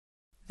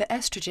The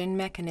estrogen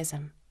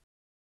mechanism.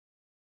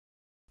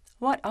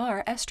 What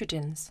are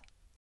estrogens?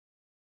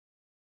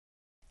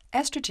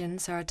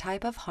 Estrogens are a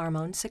type of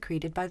hormone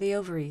secreted by the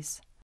ovaries.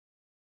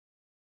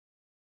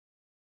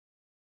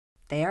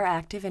 They are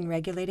active in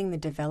regulating the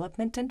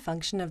development and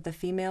function of the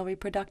female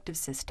reproductive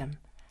system,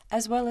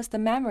 as well as the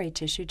mammary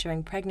tissue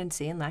during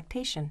pregnancy and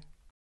lactation.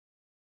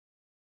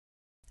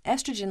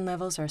 Estrogen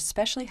levels are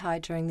especially high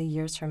during the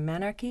years from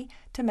menarche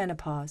to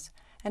menopause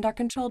and are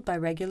controlled by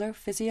regular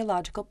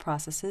physiological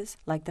processes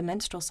like the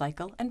menstrual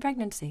cycle and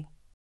pregnancy.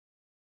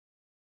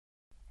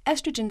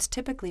 Estrogens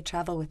typically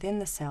travel within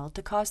the cell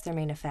to cause their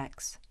main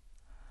effects.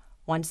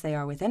 Once they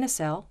are within a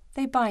cell,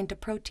 they bind to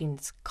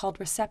proteins called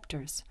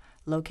receptors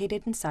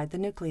located inside the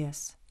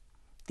nucleus.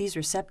 These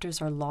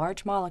receptors are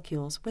large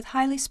molecules with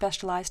highly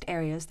specialized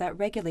areas that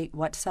regulate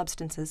what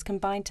substances can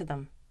bind to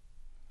them.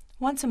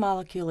 Once a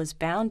molecule is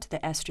bound to the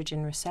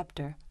estrogen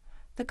receptor,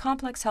 the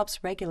complex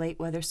helps regulate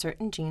whether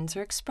certain genes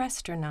are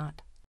expressed or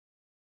not.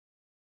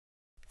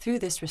 Through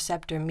this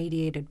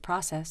receptor-mediated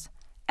process,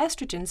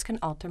 estrogens can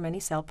alter many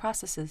cell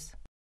processes.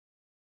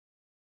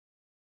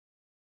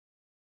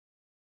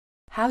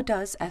 How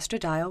does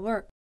estradiol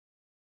work?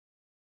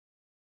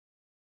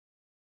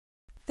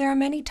 There are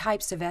many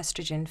types of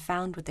estrogen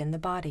found within the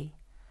body.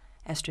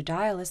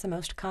 Estradiol is the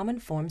most common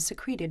form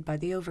secreted by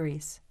the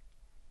ovaries.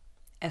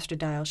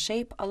 Estradiol's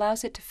shape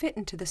allows it to fit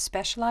into the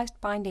specialized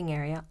binding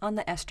area on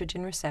the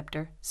estrogen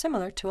receptor,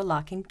 similar to a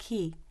lock and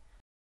key.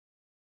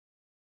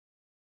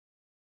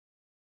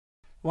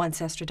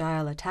 Once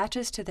estradiol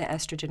attaches to the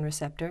estrogen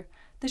receptor,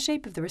 the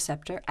shape of the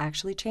receptor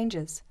actually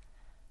changes.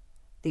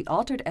 The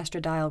altered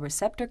estradiol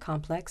receptor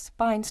complex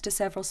binds to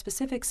several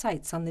specific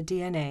sites on the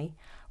DNA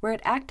where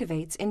it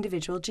activates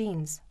individual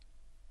genes.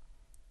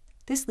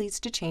 This leads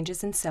to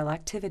changes in cell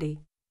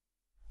activity.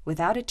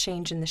 Without a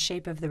change in the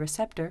shape of the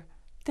receptor,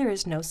 there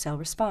is no cell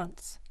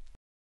response.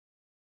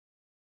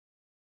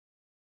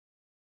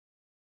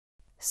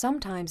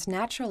 Sometimes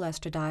natural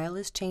estradiol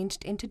is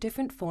changed into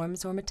different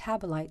forms or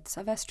metabolites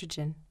of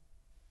estrogen.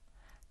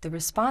 The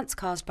response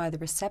caused by the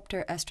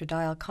receptor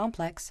estradiol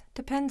complex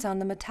depends on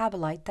the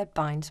metabolite that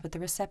binds with the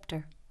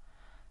receptor.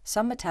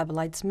 Some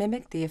metabolites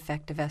mimic the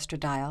effect of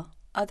estradiol,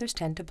 others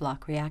tend to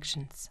block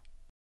reactions.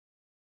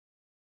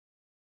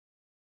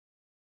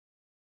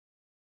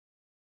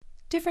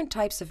 Different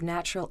types of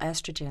natural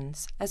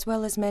estrogens, as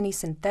well as many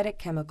synthetic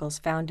chemicals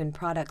found in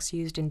products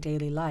used in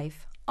daily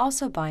life,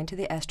 also bind to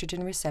the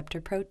estrogen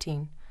receptor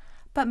protein,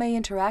 but may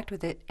interact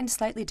with it in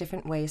slightly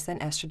different ways than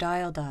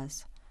estradiol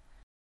does.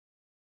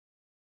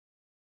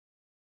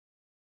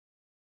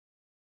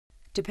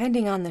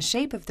 Depending on the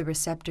shape of the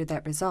receptor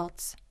that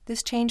results,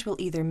 this change will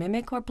either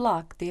mimic or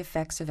block the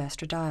effects of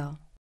estradiol.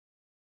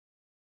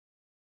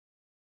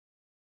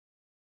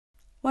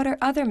 What are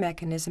other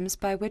mechanisms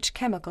by which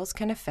chemicals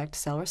can affect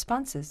cell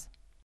responses?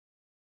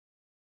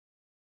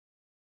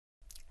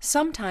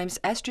 Sometimes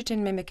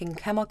estrogen-mimicking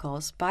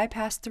chemicals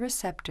bypass the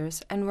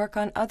receptors and work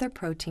on other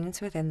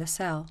proteins within the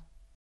cell.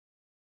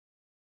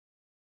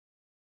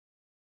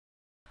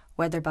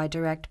 Whether by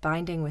direct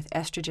binding with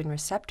estrogen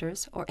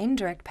receptors or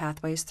indirect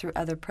pathways through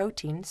other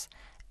proteins,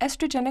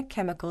 estrogenic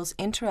chemicals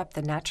interrupt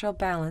the natural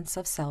balance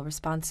of cell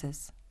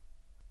responses.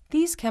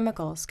 These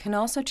chemicals can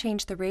also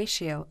change the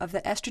ratio of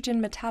the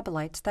estrogen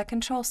metabolites that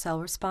control cell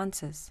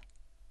responses.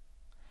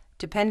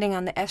 Depending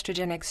on the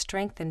estrogenic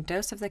strength and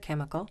dose of the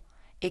chemical,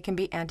 it can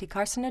be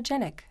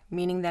anticarcinogenic,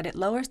 meaning that it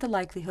lowers the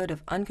likelihood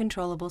of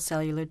uncontrollable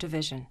cellular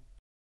division.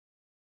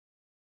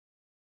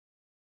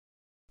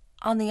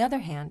 On the other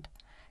hand,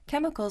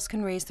 chemicals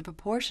can raise the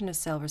proportion of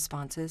cell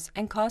responses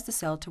and cause the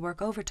cell to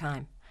work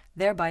overtime,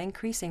 thereby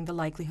increasing the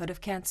likelihood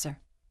of cancer.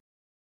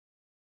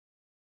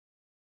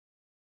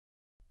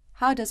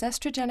 How does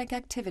estrogenic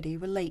activity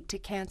relate to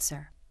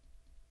cancer?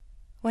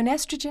 When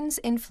estrogens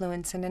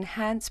influence and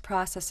enhance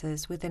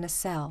processes within a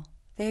cell,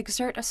 they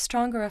exert a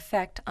stronger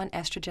effect on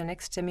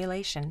estrogenic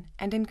stimulation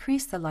and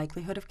increase the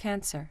likelihood of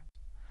cancer.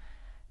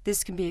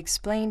 This can be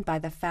explained by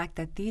the fact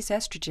that these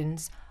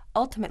estrogens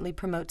ultimately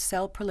promote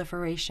cell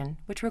proliferation,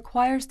 which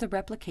requires the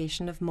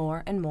replication of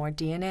more and more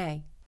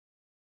DNA.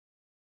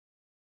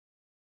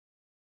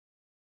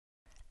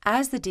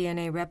 As the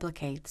DNA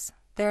replicates,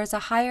 there is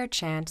a higher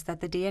chance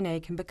that the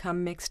DNA can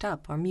become mixed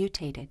up or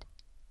mutated.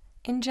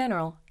 In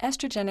general,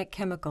 estrogenic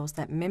chemicals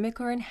that mimic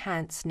or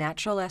enhance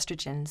natural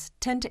estrogens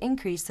tend to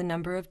increase the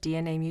number of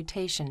DNA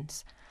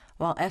mutations,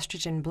 while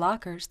estrogen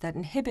blockers that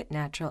inhibit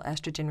natural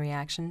estrogen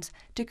reactions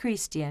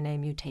decrease DNA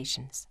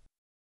mutations.